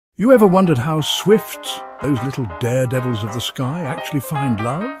You ever wondered how swifts, those little daredevils of the sky, actually find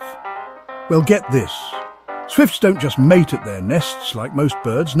love? Well, get this. Swifts don't just mate at their nests like most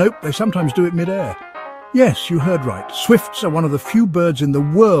birds. Nope, they sometimes do it mid-air. Yes, you heard right. Swifts are one of the few birds in the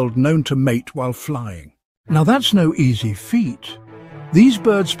world known to mate while flying. Now that's no easy feat. These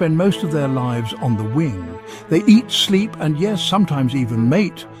birds spend most of their lives on the wing. They eat, sleep, and yes, sometimes even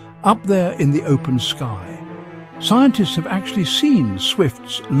mate, up there in the open sky. Scientists have actually seen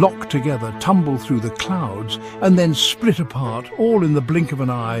swifts lock together, tumble through the clouds, and then split apart, all in the blink of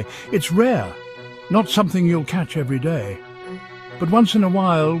an eye. It's rare, not something you'll catch every day. But once in a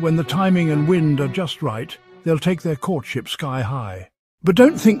while, when the timing and wind are just right, they'll take their courtship sky high. But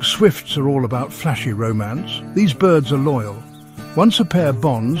don't think swifts are all about flashy romance. These birds are loyal. Once a pair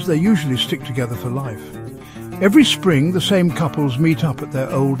bonds, they usually stick together for life. Every spring, the same couples meet up at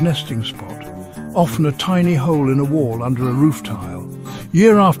their old nesting spot, often a tiny hole in a wall under a roof tile.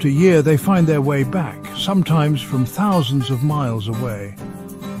 Year after year, they find their way back, sometimes from thousands of miles away.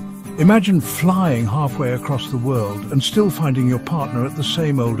 Imagine flying halfway across the world and still finding your partner at the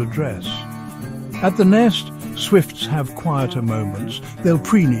same old address. At the nest, swifts have quieter moments. They'll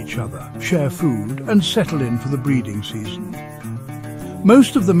preen each other, share food, and settle in for the breeding season.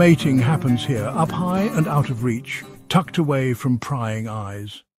 Most of the mating happens here, up high and out of reach, tucked away from prying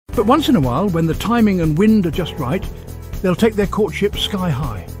eyes. But once in a while, when the timing and wind are just right, they'll take their courtship sky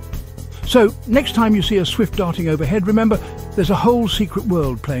high. So, next time you see a swift darting overhead, remember, there's a whole secret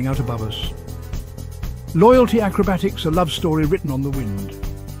world playing out above us. Loyalty acrobatics, a love story written on the wind.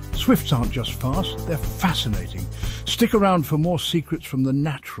 Swifts aren't just fast, they're fascinating. Stick around for more secrets from the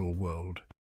natural world.